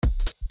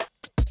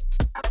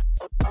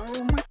Oh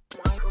my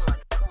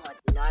God,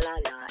 la la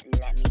la,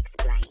 let me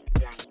explain.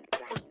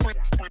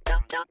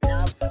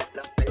 Love,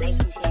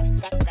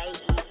 relationships, best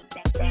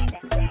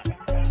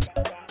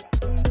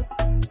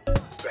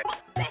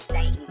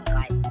dating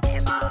guys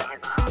ever.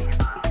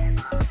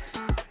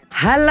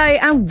 Hello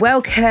and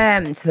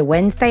welcome to the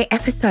Wednesday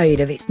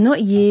episode of It's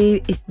Not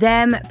You, It's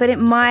Them, but It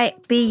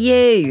Might Be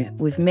You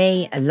with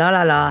me,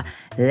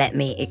 let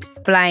me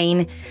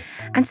explain.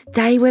 And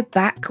today we're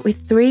back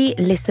with 3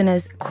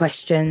 listeners'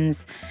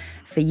 questions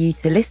for you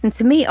to listen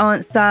to me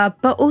answer,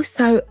 but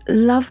also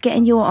love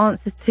getting your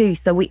answers too.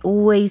 So we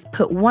always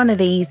put one of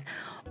these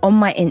on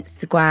my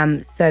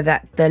Instagram so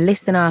that the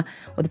listener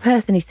or the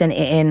person who sent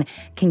it in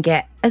can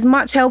get as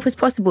much help as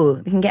possible.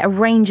 They can get a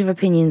range of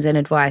opinions and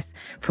advice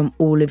from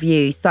all of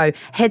you. So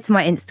head to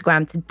my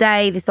Instagram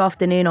today, this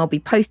afternoon. I'll be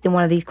posting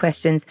one of these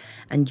questions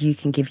and you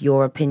can give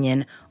your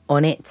opinion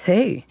on it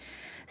too.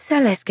 So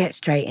let's get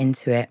straight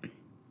into it.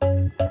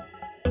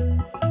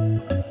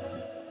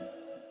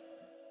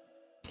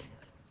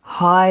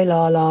 Hi,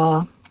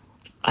 Lala.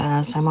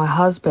 So my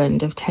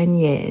husband of 10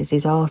 years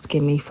is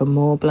asking me for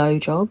more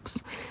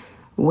blowjobs.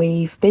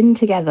 We've been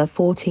together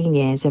 14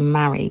 years and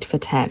married for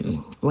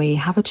 10. We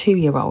have a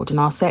 2-year-old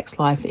and our sex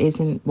life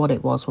isn't what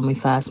it was when we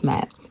first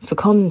met. For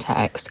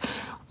context,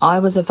 I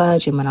was a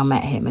virgin when I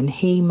met him and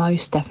he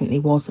most definitely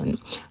wasn't.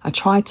 I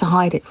tried to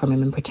hide it from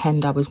him and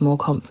pretend I was more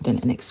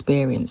confident and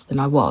experienced than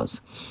I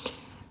was.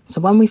 So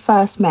when we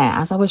first met,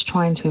 as I was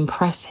trying to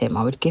impress him,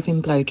 I would give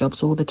him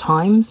blowjobs all the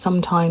time,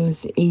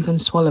 sometimes even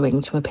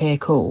swallowing to appear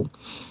cool.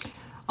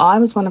 I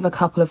was one of a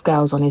couple of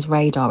girls on his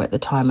radar at the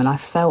time and I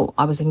felt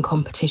I was in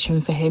competition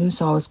for him,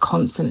 so I was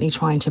constantly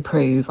trying to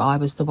prove I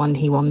was the one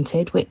he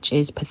wanted, which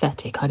is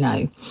pathetic, I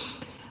know.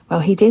 Well,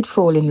 he did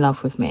fall in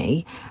love with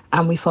me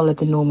and we followed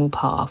the normal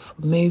path.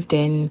 Moved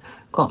in,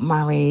 got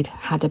married,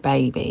 had a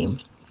baby.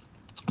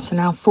 So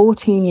now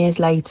 14 years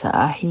later,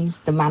 he's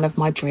the man of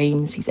my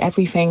dreams. He's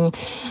everything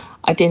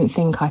I didn't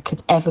think I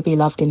could ever be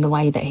loved in the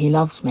way that he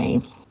loves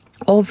me.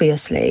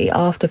 Obviously,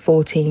 after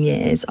 14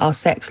 years, our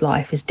sex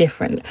life is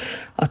different.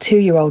 Our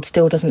 2-year-old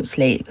still doesn't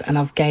sleep and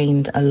I've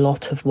gained a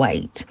lot of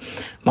weight.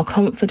 My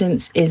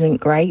confidence isn't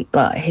great,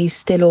 but he's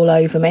still all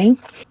over me.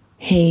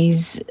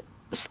 He's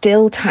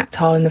still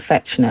tactile and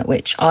affectionate,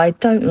 which I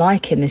don't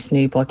like in this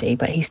new body,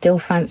 but he still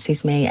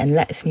fancies me and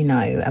lets me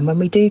know. And when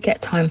we do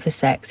get time for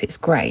sex, it's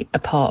great,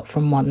 apart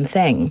from one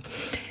thing.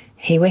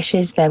 He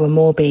wishes there were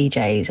more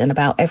BJs, and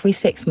about every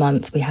 6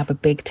 months we have a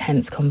big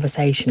tense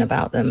conversation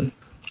about them.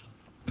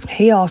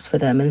 He asks for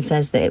them and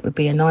says that it would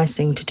be a nice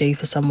thing to do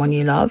for someone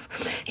you love.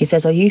 He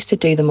says I used to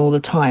do them all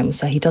the time,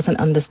 so he doesn't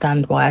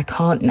understand why I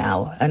can't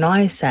now. And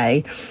I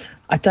say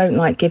I don't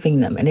like giving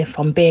them, and if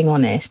I'm being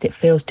honest, it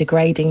feels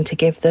degrading to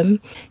give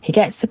them. He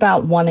gets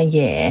about 1 a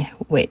year,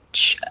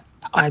 which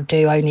I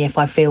do only if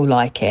I feel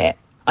like it.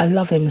 I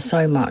love him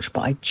so much,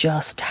 but I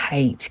just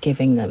hate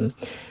giving them.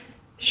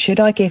 Should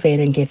I give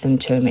in and give them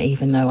to him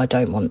even though I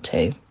don't want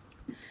to?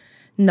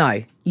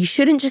 No, you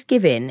shouldn't just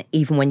give in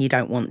even when you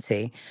don't want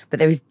to, but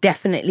there is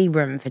definitely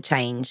room for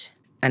change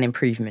and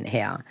improvement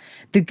here.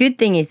 The good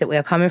thing is that we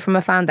are coming from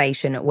a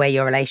foundation where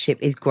your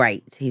relationship is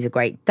great. He's a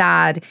great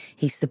dad.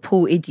 He's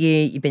supported you.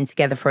 You've been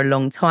together for a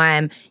long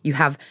time. You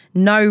have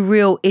no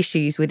real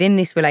issues within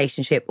this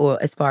relationship, or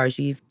as far as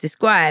you've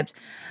described,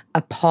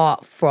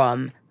 apart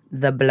from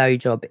the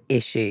blowjob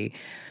issue.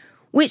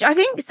 Which I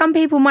think some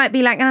people might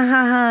be like,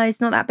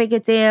 it's not that big a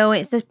deal.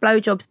 It's just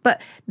blowjobs.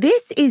 But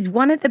this is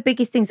one of the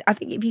biggest things. I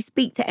think if you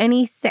speak to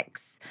any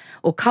sex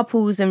or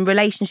couples and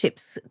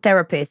relationships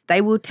therapists, they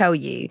will tell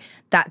you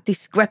that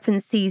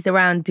discrepancies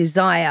around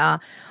desire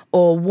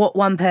or what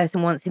one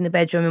person wants in the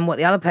bedroom and what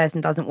the other person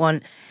doesn't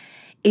want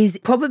is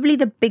probably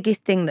the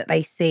biggest thing that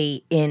they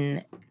see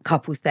in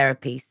couples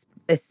therapies,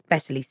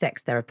 especially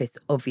sex therapists,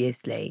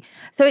 obviously.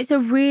 So it's a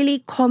really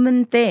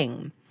common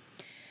thing.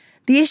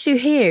 The issue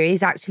here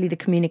is actually the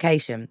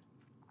communication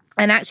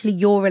and actually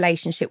your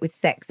relationship with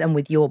sex and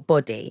with your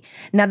body.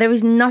 Now, there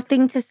is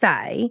nothing to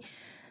say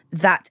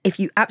that if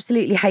you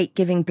absolutely hate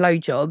giving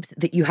blowjobs,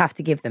 that you have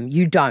to give them.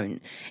 You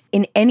don't.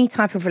 In any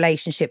type of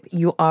relationship,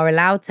 you are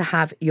allowed to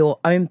have your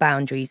own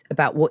boundaries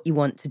about what you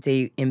want to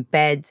do in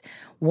bed,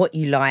 what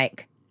you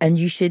like, and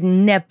you should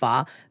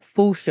never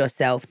force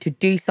yourself to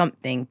do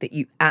something that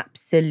you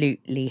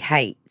absolutely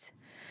hate.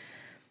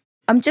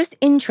 I'm just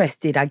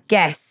interested, I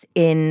guess,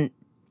 in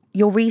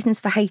your reasons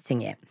for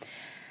hating it.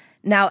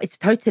 Now, it's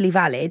totally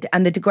valid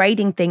and the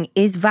degrading thing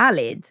is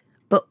valid,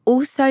 but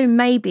also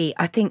maybe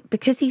I think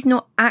because he's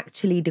not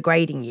actually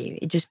degrading you,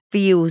 it just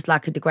feels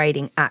like a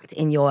degrading act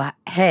in your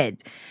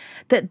head,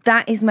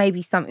 that is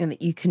maybe something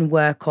that you can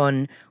work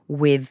on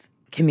with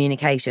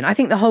communication. I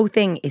think the whole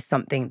thing is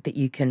something that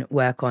you can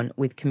work on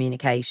with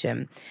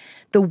communication.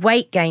 The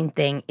weight gain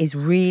thing is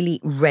really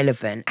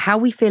relevant. How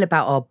we feel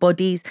about our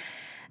bodies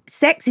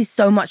Sex is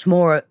so much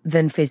more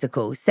than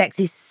physical. Sex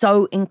is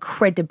so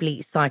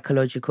incredibly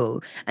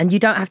psychological. And you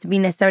don't have to be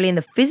necessarily in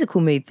the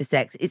physical mood for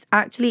sex. It's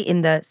actually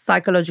in the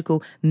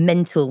psychological,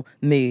 mental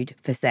mood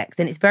for sex.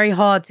 And it's very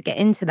hard to get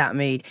into that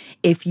mood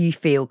if you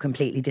feel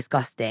completely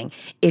disgusting,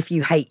 if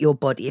you hate your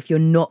body, if you're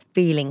not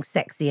feeling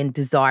sexy and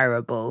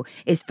desirable.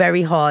 It's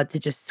very hard to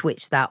just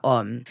switch that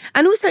on.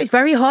 And also, it's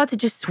very hard to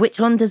just switch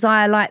on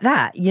desire like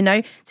that, you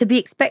know, to be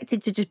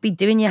expected to just be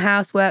doing your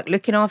housework,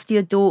 looking after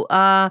your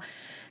daughter,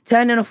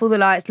 turning off all the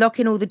lights,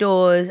 locking all the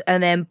doors,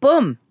 and then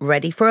boom,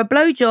 ready for a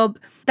blowjob.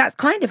 That's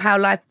kind of how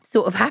life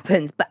sort of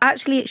happens, but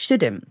actually it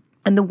shouldn't.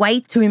 And the way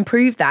to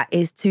improve that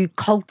is to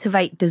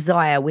cultivate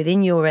desire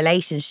within your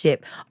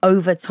relationship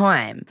over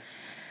time.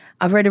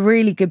 I've read a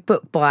really good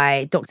book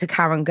by Dr.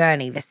 Karen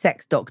Gurney, the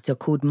sex doctor,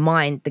 called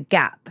Mind the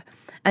Gap.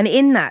 And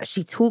in that,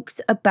 she talks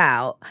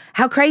about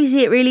how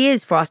crazy it really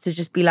is for us to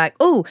just be like,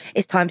 oh,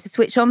 it's time to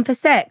switch on for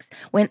sex.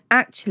 When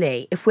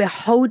actually, if we're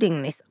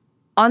holding this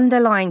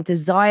underlying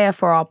desire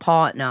for our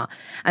partner,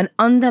 an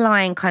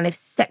underlying kind of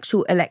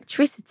sexual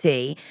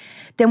electricity,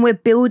 then we're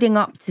building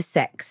up to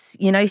sex.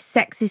 You know,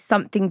 sex is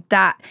something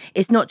that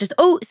it's not just,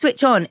 oh,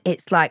 switch on.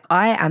 It's like,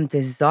 I am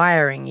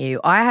desiring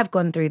you. I have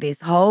gone through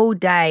this whole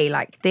day,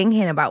 like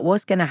thinking about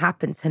what's going to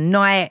happen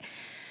tonight.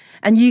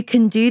 And you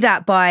can do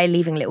that by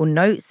leaving little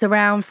notes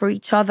around for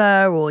each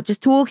other or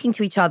just talking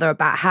to each other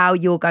about how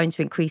you're going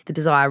to increase the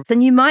desire.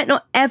 And you might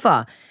not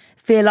ever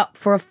feel up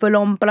for a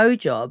full-on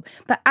blowjob,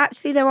 but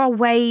actually there are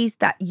ways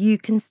that you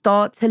can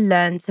start to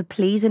learn to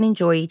please and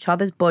enjoy each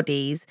other's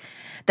bodies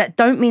that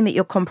don't mean that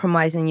you're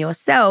compromising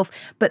yourself,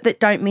 but that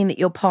don't mean that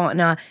your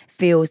partner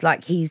feels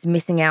like he's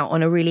missing out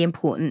on a really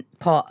important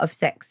part of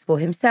sex for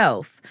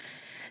himself.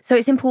 So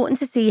it's important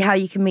to see how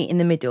you can meet in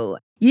the middle.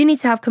 You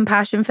need to have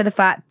compassion for the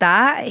fact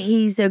that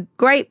he's a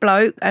great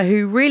bloke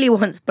who really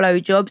wants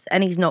blowjobs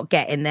and he's not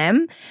getting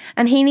them.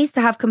 And he needs to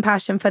have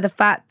compassion for the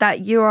fact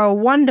that you're a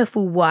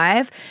wonderful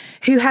wife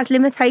who has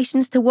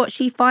limitations to what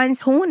she finds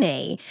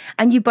horny.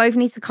 And you both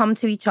need to come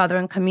to each other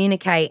and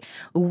communicate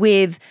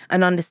with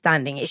an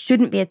understanding. It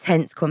shouldn't be a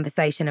tense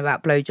conversation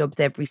about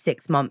blowjobs every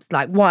 6 months.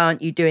 Like, why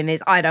aren't you doing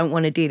this? I don't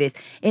want to do this.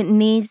 It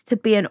needs to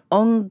be an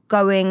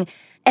ongoing,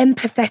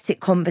 empathetic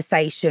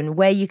conversation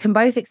where you can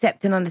both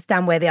accept and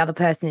understand where the other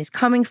person is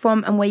coming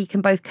from and where you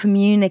can both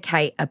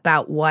communicate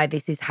about why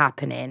this is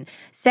happening.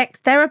 Sex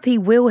therapy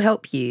will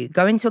help you.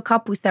 Going to a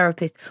couples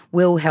therapist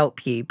will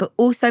help you, but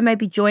also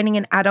maybe joining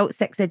an adult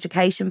sex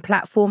education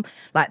platform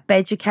like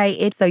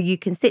Beducated so you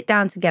can sit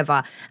down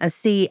together and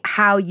see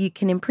how you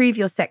can improve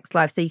your sex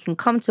life so you can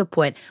come to a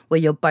point where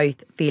you're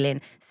both feeling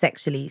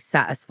sexually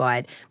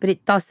satisfied. But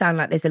it does sound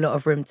like there's a lot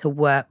of room to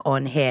work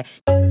on here.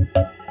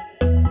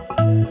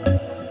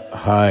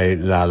 Hi,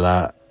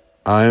 Lala.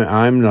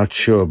 I'm not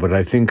sure, but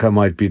I think I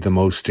might be the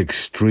most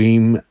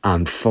extreme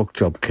and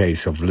fucked up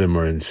case of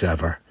limerence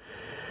ever.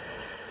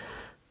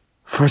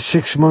 For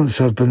 6 months,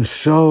 I've been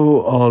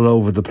so all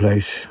over the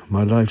place.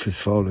 My life is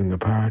falling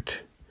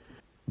apart.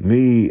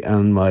 Me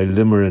and my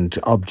limerent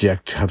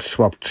object have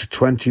swapped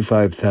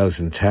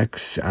 25,000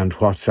 texts and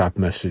WhatsApp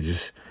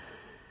messages.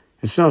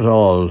 It's not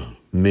all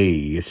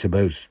me, it's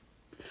about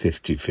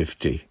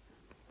 50-50.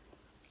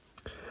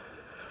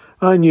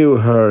 I knew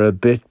her a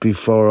bit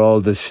before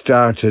all this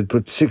started,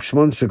 but 6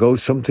 months ago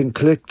something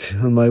clicked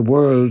and my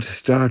world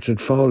started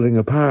falling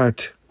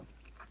apart.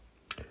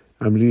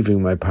 I'm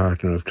leaving my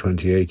partner of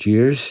 28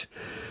 years,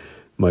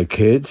 my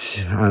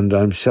kids, and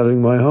I'm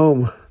selling my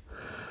home.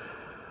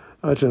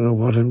 I don't know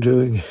what I'm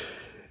doing.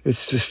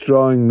 It's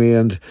destroying me,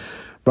 and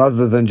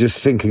rather than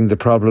just thinking the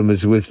problem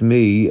is with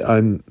me,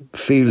 I'm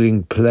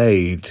feeling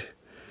played.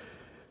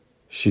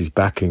 She's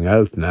backing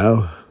out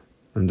now,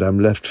 and I'm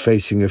left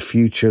facing a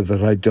future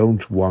that I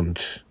don't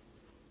want.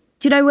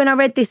 Do you know, when I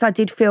read this, I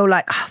did feel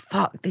like, oh,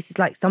 fuck, this is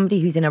like somebody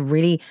who's in a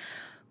really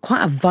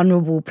quite a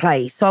vulnerable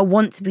place. So I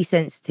want to be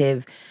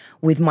sensitive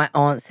with my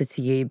answer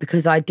to you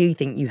because I do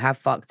think you have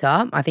fucked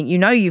up. I think you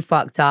know you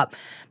fucked up,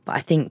 but I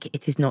think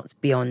it is not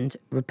beyond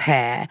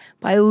repair.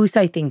 But I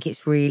also think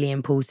it's really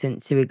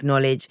important to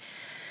acknowledge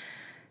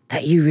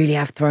that you really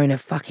have thrown a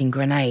fucking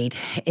grenade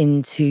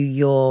into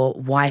your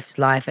wife's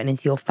life and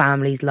into your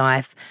family's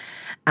life.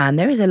 And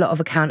there is a lot of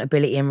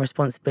accountability and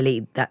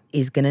responsibility that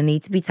is going to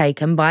need to be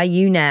taken by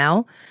you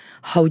now.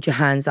 Hold your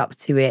hands up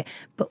to it,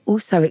 but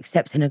also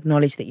accept and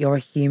acknowledge that you're a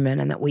human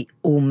and that we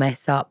all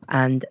mess up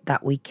and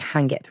that we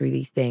can get through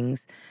these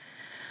things.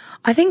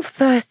 I think,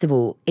 first of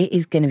all, it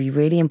is going to be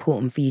really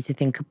important for you to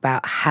think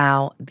about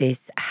how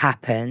this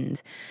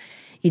happened.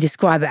 You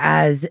describe it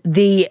as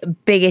the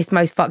biggest,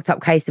 most fucked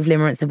up case of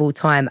limerence of all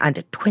time,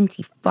 and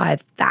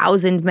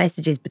 25,000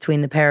 messages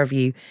between the pair of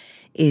you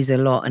is a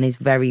lot and is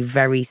very,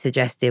 very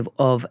suggestive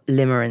of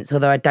limerence.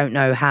 Although I don't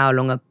know how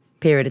long a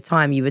period of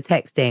time you were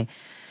texting,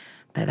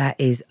 but that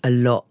is a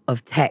lot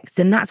of text.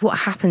 And that's what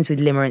happens with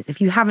limerence. If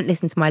you haven't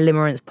listened to my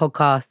limerence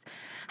podcast,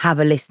 have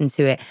a listen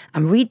to it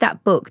and read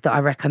that book that I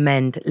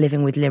recommend,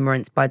 Living with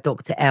Limerence by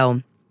Dr.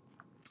 L.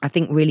 I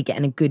think really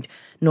getting a good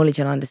knowledge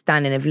and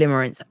understanding of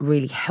limerence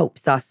really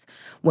helps us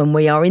when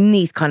we are in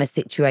these kind of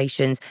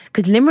situations,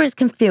 because limerence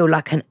can feel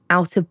like an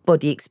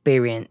out-of-body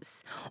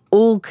experience,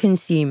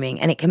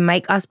 all-consuming, and it can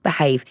make us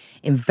behave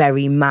in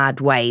very mad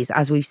ways,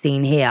 as we've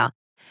seen here.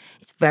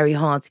 It's very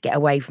hard to get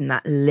away from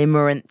that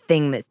limerent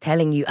thing that's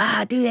telling you,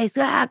 do this,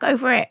 go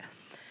for it.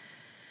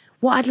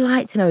 What I'd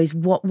like to know is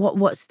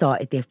what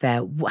started the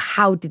affair?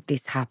 How did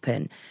this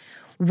happen?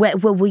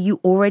 Were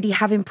you already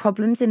having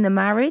problems in the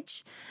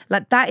marriage?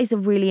 Like, that is a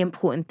really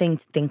important thing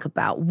to think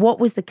about. What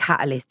was the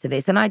catalyst to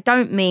this? And I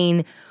don't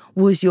mean,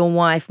 was your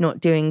wife not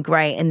doing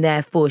great and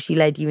therefore she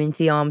led you into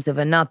the arms of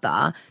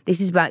another?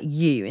 This is about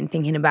you and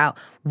thinking about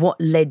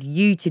what led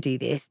you to do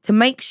this, to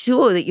make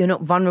sure that you're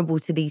not vulnerable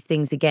to these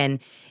things again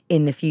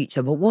in the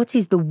future. But what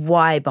is the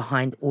why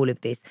behind all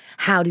of this?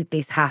 How did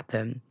this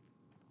happen?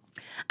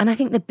 And I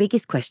think the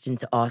biggest question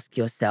to ask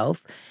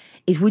yourself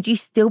is, would you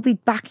still be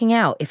backing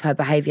out if her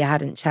behaviour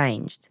hadn't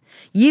changed?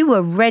 You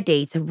were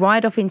ready to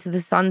ride off into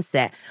the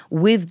sunset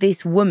with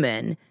this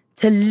woman,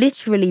 to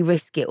literally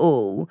risk it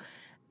all.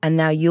 And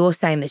now you're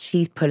saying that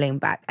she's pulling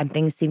back and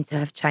things seem to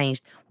have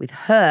changed with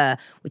her,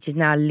 which is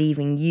now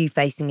leaving you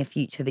facing a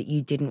future that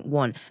you didn't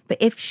want. But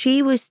if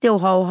she was still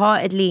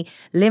wholeheartedly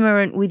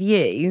limerent with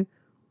you,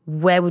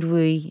 where would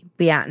we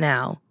be at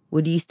now?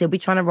 Would you still be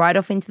trying to ride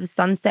off into the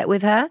sunset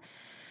with her?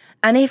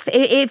 And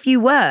if you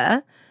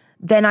were,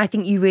 then I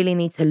think you really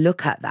need to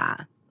look at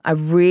that. I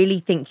really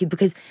think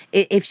because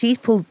if she's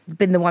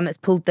been the one that's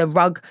pulled the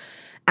rug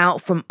out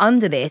from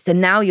under this,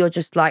 and now you're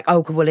just like,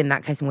 oh, well, in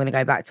that case, I'm going to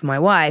go back to my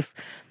wife,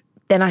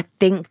 then I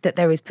think that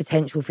there is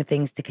potential for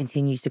things to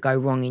continue to go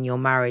wrong in your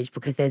marriage,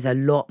 because there's a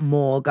lot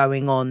more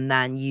going on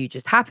than you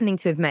just happening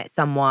to have met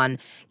someone,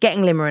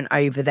 getting limerent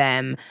over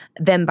them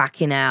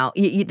backing out.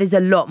 There's a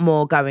lot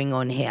more going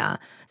on here.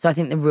 So I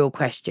think the real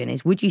question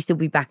is, would you still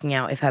be backing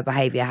out if her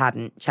behaviour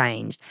hadn't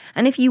changed?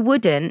 And if you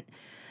wouldn't,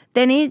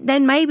 then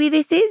maybe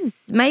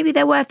maybe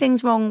there were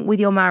things wrong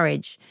with your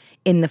marriage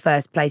in the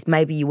first place.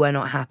 Maybe you were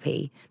not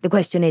happy. The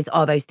question is,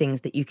 are those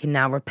things that you can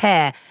now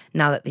repair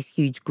now that this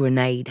huge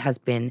grenade has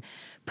been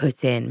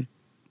put in?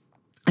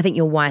 I think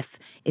your wife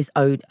is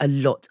owed a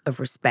lot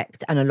of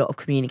respect and a lot of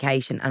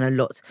communication and a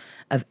lot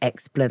of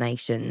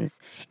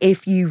explanations.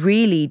 If you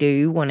really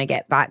do want to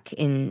get back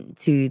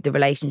into the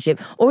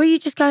relationship, or are you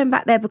just going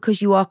back there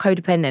because you are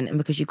codependent and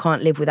because you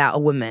can't live without a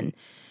woman?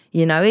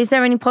 You know, is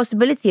there any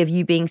possibility of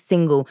you being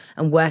single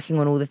and working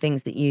on all the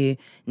things that you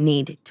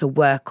need to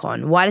work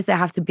on? Why does there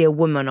have to be a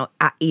woman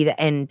at either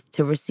end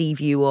to receive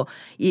you, or,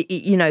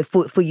 you know,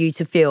 for you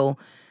to feel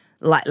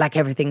like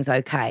everything's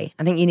okay?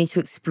 I think you need to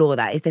explore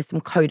that. Is there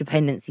some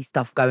codependency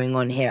stuff going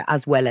on here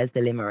as well as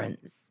the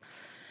limerence?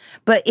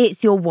 But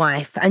it's your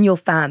wife and your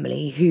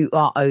family who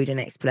are owed an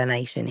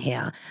explanation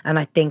here. And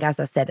I think, as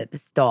I said at the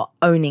start,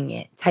 owning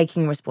it,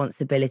 taking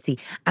responsibility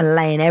and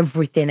laying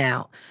everything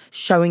out,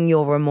 showing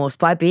your remorse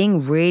by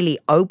being really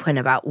open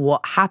about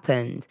what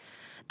happened,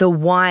 the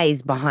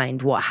whys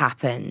behind what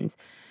happened.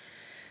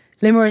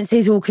 Limerence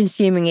is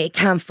all-consuming. It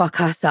can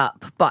fuck us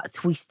up,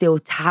 but we still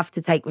have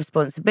to take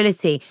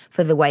responsibility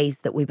for the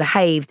ways that we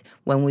behaved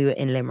when we were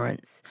in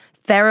limerence.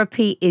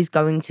 Therapy is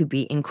going to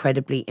be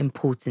incredibly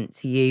important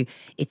to you.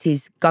 It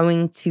is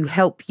going to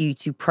help you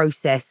to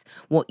process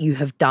what you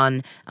have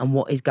done and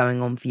what is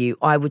going on for you.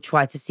 I would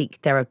try to seek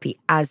therapy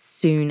as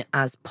soon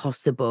as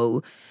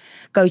possible.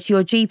 Go to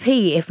your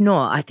GP. If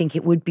not, I think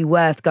it would be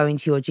worth going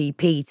to your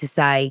GP to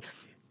say,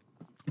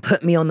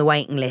 put me on the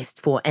waiting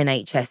list for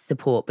NHS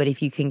support. But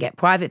if you can get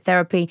private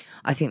therapy,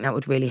 I think that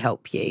would really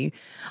help you.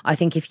 I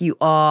think if you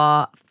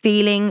are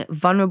feeling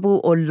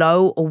vulnerable or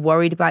low or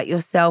worried about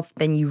yourself,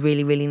 then you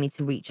really, really need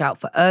to reach out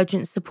for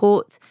urgent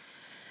support.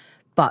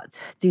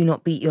 But do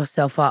not beat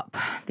yourself up.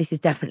 This is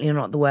definitely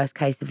not the worst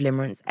case of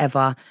limerence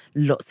ever.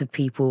 Lots of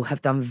people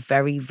have done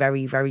very,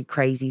 very, very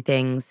crazy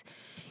things.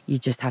 You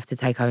just have to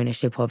take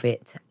ownership of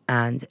it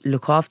and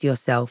look after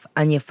yourself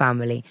and your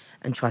family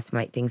and try to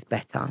make things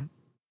better.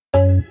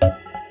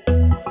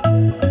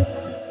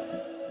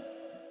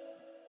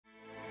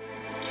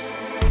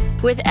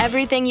 With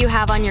everything you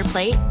have on your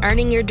plate,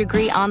 earning your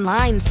degree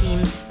online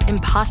seems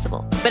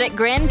impossible. But at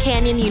Grand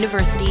Canyon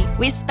University,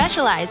 we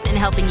specialize in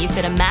helping you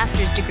fit a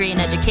master's degree in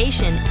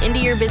education into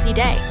your busy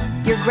day.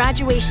 Your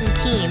graduation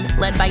team,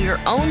 led by your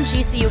own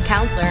GCU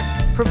counselor,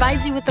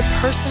 provides you with the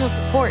personal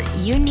support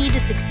you need to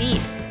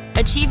succeed.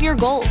 Achieve your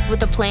goals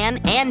with a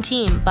plan and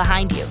team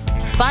behind you.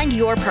 Find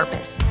your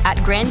purpose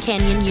at Grand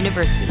Canyon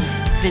University.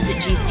 Visit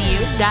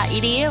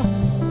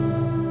gcu.edu.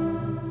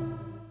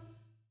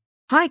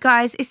 Hi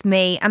guys, it's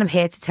me and I'm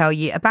here to tell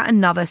you about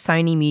another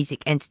Sony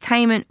Music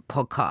Entertainment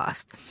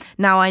podcast.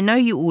 Now, I know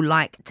you all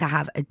like to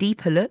have a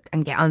deeper look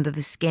and get under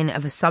the skin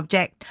of a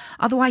subject,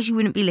 otherwise you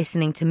wouldn't be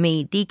listening to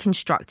me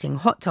deconstructing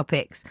hot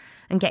topics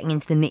and getting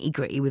into the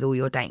nitty-gritty with all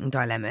your dating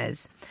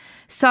dilemmas.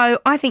 So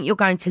I think you're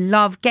going to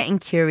love Getting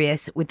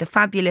Curious with the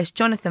fabulous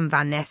Jonathan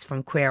Van Ness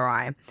from Queer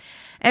Eye.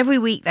 Every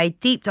week they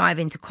deep dive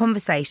into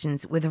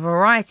conversations with a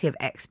variety of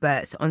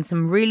experts on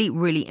some really,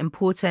 really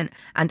important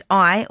and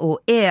eye or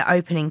ear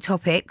opening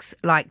topics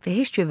like the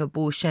history of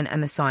abortion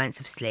and the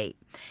science of sleep.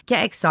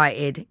 Get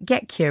excited,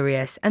 get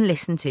curious, and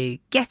listen to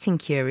Getting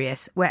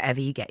Curious wherever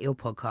you get your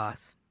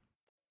podcasts.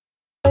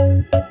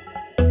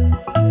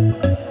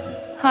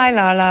 Hi,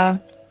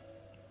 Lala.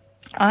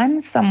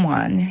 I'm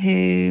someone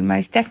who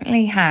most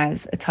definitely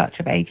has a touch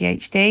of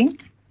ADHD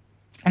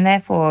and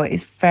therefore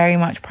is very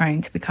much prone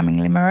to becoming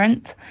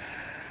limerent.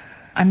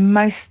 I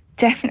most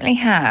definitely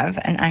have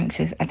an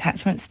anxious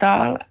attachment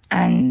style,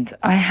 and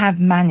I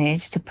have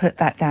managed to put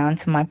that down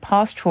to my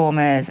past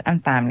traumas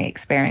and family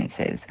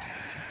experiences.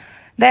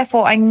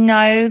 Therefore, I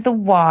know the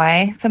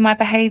why for my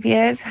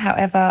behaviours.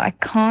 However, I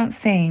can't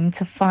seem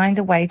to find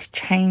a way to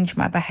change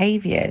my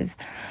behaviours.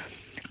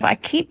 But I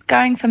keep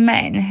going for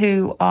men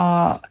who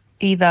are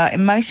either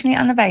emotionally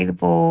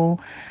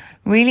unavailable,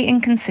 really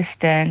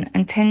inconsistent,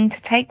 and tend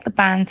to take the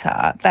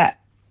banter that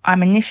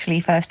I'm initially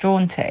first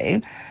drawn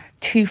to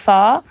too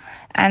far,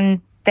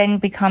 and then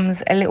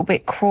becomes a little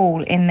bit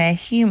cruel in their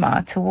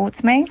humour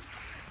towards me.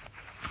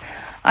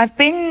 I've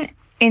been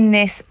in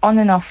this on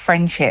and off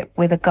friendship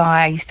with a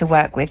guy I used to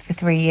work with for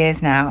 3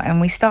 years now, and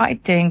we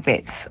started doing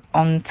bits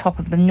on top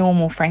of the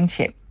normal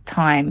friendship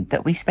time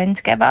that we spend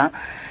together.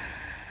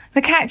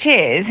 The catch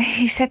is,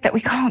 he said that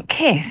we can't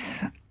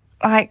kiss.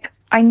 Like,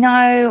 I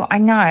know,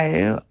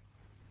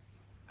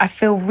 I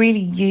feel really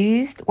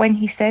used when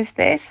he says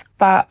this,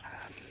 but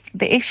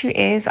the issue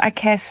is I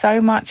care so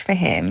much for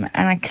him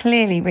and I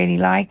clearly really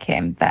like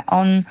him that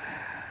on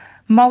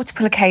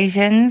multiple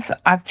occasions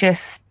I've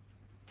just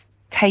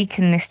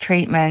taken this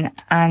treatment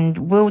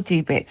and will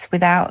do bits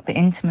without the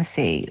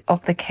intimacy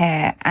of the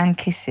care and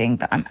kissing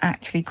that I'm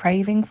actually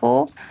craving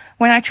for.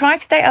 When I try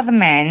to date other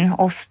men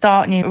or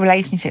start new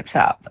relationships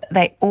up,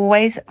 they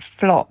always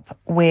flop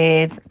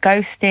with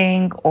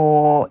ghosting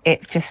or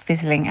it just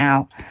fizzling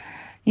out,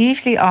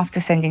 usually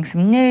after sending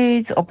some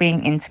nudes or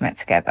being intimate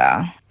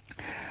together.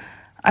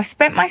 I've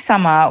spent my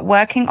summer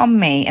working on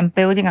me and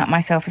building up my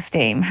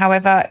self-esteem.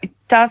 However, it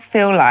does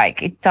feel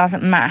like it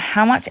doesn't matter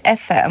how much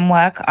effort and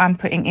work I'm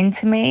putting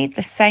into me,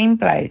 the same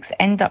blokes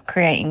end up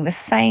creating the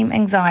same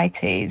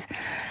anxieties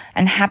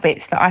and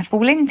habits that I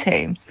fall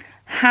into.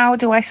 How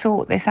do I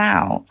sort this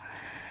out?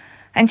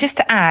 And just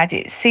to add,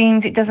 it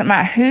seems it doesn't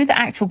matter who the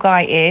actual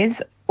guy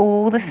is,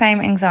 all the same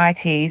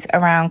anxieties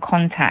around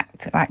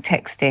contact, like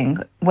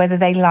texting, whether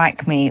they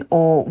like me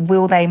or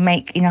will they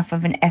make enough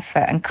of an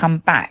effort and come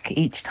back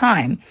each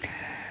time.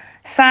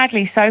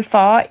 Sadly, so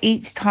far,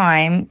 each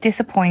time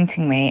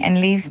disappointing me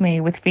and leaves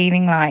me with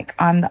feeling like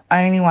I'm the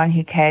only one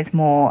who cares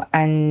more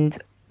and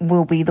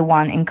will be the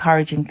one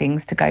encouraging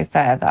things to go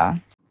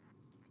further.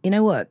 You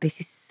know what? This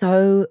is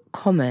so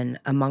common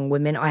among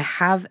women. I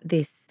have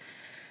this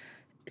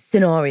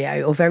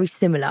scenario or very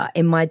similar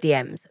in my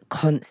DMs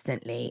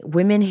constantly.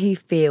 Women who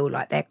feel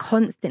like they're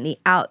constantly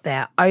out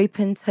there,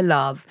 open to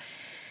love,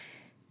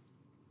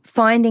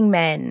 finding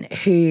men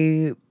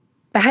who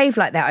behave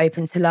like they're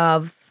open to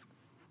love,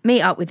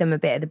 meet up with them a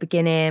bit at the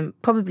beginning,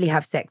 probably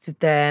have sex with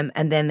them,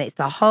 and then it's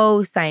the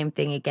whole same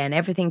thing again.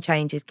 Everything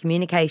changes,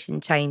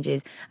 communication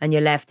changes, and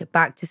you're left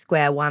back to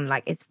square one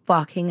like it's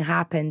fucking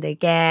happened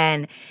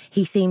again.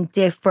 He seemed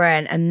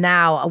different, and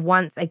now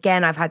once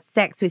again I've had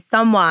sex with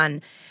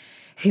someone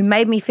who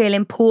made me feel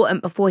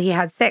important before he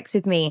had sex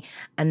with me,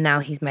 and now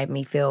he's made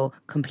me feel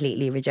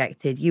completely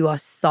rejected. You are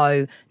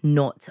so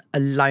not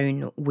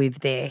alone with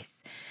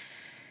this.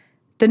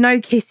 The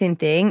no kissing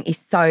thing is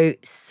so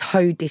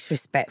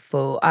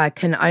disrespectful. I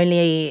can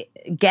only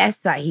guess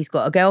that he's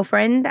got a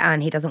girlfriend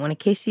and he doesn't want to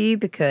kiss you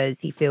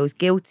because he feels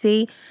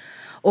guilty.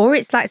 Or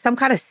it's like some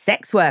kind of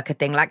sex worker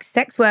thing. Like,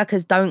 sex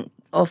workers don't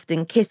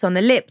often kiss on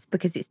the lips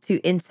because it's too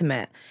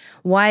intimate.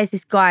 Why is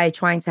this guy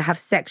trying to have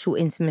sexual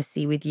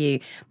intimacy with you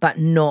but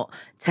not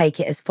take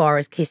it as far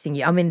as kissing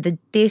you? I mean, the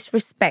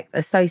disrespect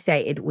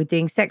associated with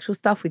doing sexual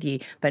stuff with you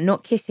but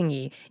not kissing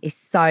you is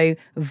so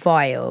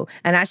vile.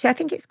 And actually, I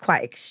think it's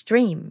quite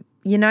extreme.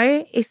 You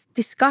know, it's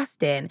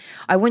disgusting.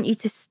 I want you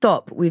to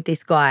stop with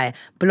this guy.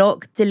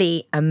 Block,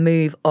 delete, and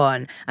move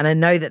on. And I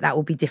know that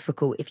will be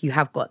difficult if you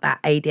have got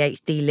that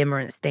ADHD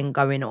limerence thing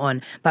going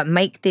on. But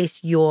make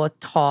this your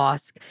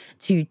task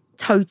to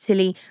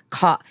totally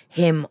cut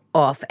him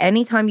off.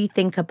 Anytime you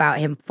think about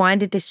him,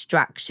 find a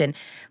distraction.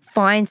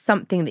 Find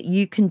something that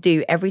you can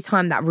do every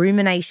time that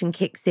rumination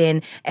kicks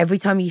in, every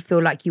time you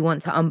feel like you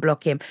want to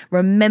unblock him.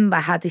 Remember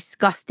how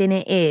disgusting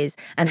it is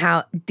and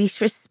how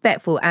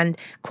disrespectful and,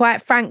 quite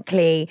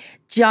frankly,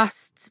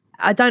 just,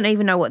 I don't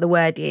even know what the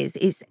word is.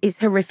 It's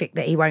horrific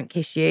that he won't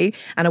kiss you.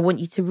 And I want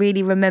you to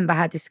really remember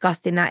how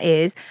disgusting that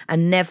is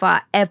and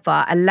never,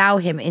 ever allow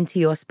him into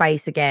your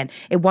space again.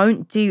 It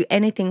won't do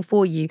anything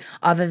for you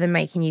other than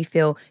making you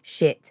feel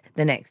shit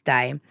the next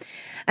day.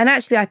 And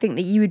actually, I think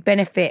that you would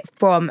benefit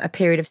from a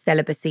period of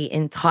celibacy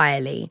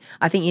entirely.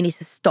 I think you need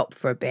to stop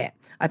for a bit.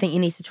 I think you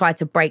need to try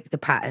to break the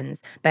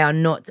patterns. They are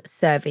not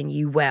serving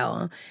you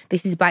well.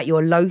 This is about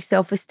your low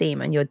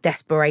self-esteem and your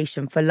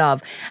desperation for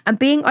love. And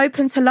being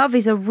open to love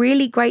is a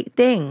really great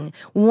thing.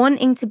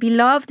 Wanting to be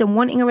loved and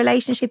wanting a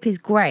relationship is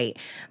great.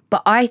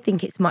 But I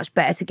think it's much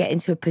better to get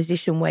into a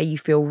position where you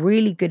feel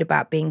really good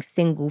about being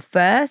single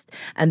first,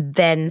 and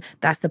then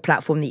that's the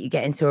platform that you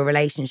get into a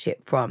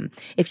relationship from.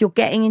 If you're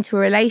getting into a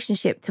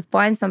relationship to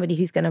find somebody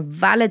who's going to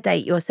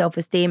validate your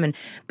self-esteem and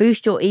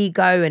boost your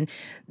ego, and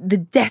the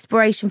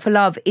desperation for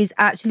love is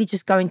actually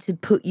just going to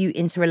put you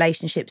into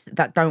relationships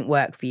that don't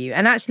work for you.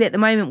 And actually at the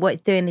moment, what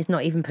it's doing is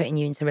not even putting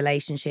you into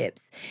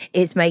relationships.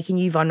 It's making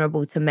you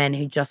vulnerable to men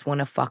who just want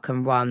to fuck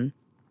and run.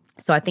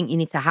 So I think you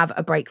need to have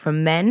a break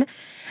from men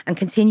and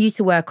continue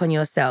to work on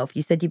yourself.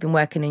 You said you've been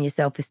working on your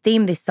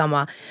self-esteem this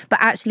summer, but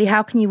actually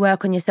how can you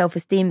work on your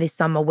self-esteem this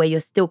summer where you're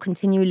still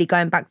continually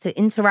going back to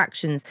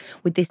interactions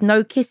with this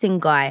no kissing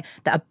guy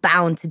that are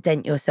bound to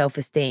dent your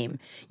self-esteem?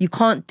 You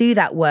can't do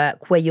that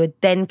work where you're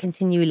then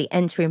continually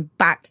entering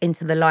back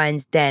into the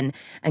lion's den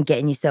and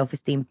getting your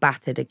self-esteem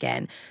battered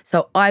again.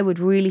 So I would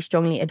really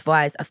strongly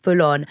advise a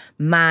full-on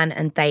man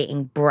and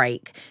dating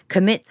break.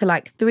 Commit to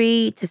like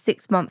 3 to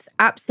 6 months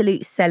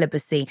absolute celibacy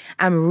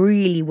and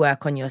really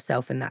work on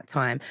yourself in that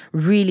time.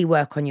 Really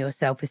work on your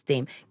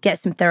self-esteem. Get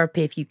some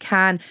therapy if you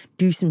can.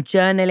 Do some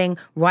journaling.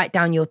 Write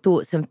down your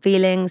thoughts and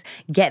feelings.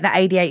 Get the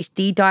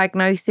ADHD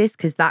diagnosis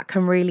because that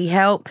can really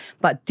help.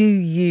 But do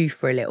you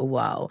for a little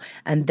while.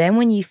 And then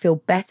when you feel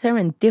better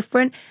and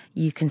different,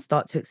 you can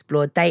start to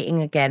explore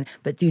dating again.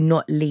 But do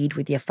not lead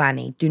with your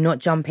fanny. Do not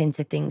jump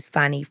into things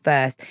fanny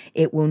first.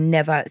 It will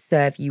never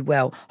serve you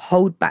well.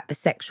 Hold back the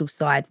sexual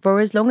side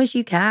for as long as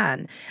you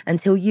can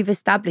until you've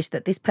established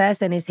that this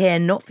person is here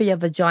not for your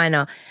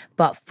vagina,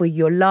 but for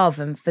your love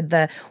and for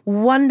the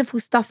wonderful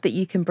stuff that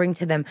you can bring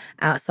to them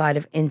outside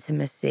of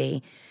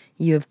intimacy.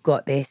 You have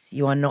got this.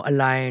 You are not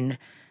alone.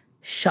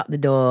 Shut the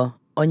door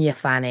on your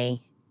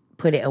fanny,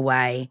 put it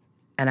away,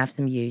 and have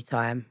some you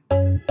time.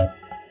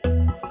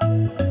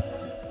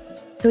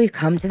 So we've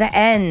come to the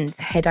end.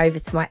 Head over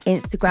to my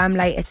Instagram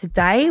later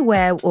today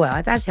where,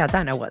 I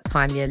don't know what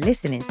time you're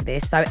listening to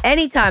this. So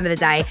any time of the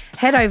day,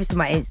 head over to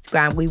my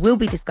Instagram. We will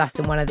be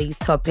discussing one of these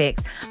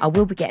topics. I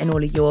will be getting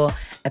all of your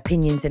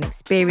opinions and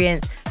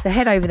experience. So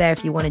head over there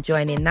if you want to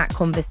join in that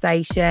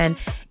conversation.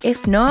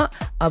 If not,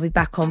 I'll be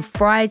back on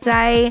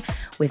Friday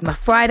with my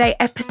Friday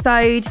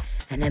episode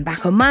and then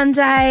back on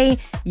Monday.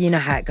 You know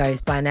how it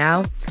goes by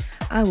now.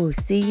 I will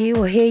see you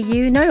or hear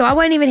you. No, I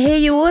won't even hear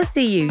you or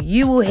see you.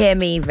 You will hear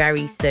me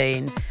very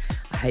soon.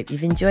 I hope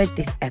you've enjoyed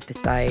this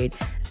episode.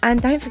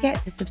 And don't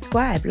forget to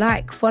subscribe,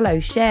 like,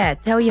 follow, share,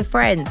 tell your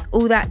friends,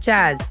 all that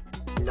jazz.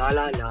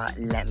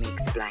 Let me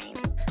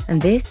explain.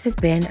 And this has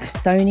been a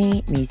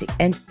Sony Music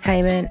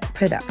Entertainment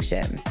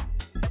production.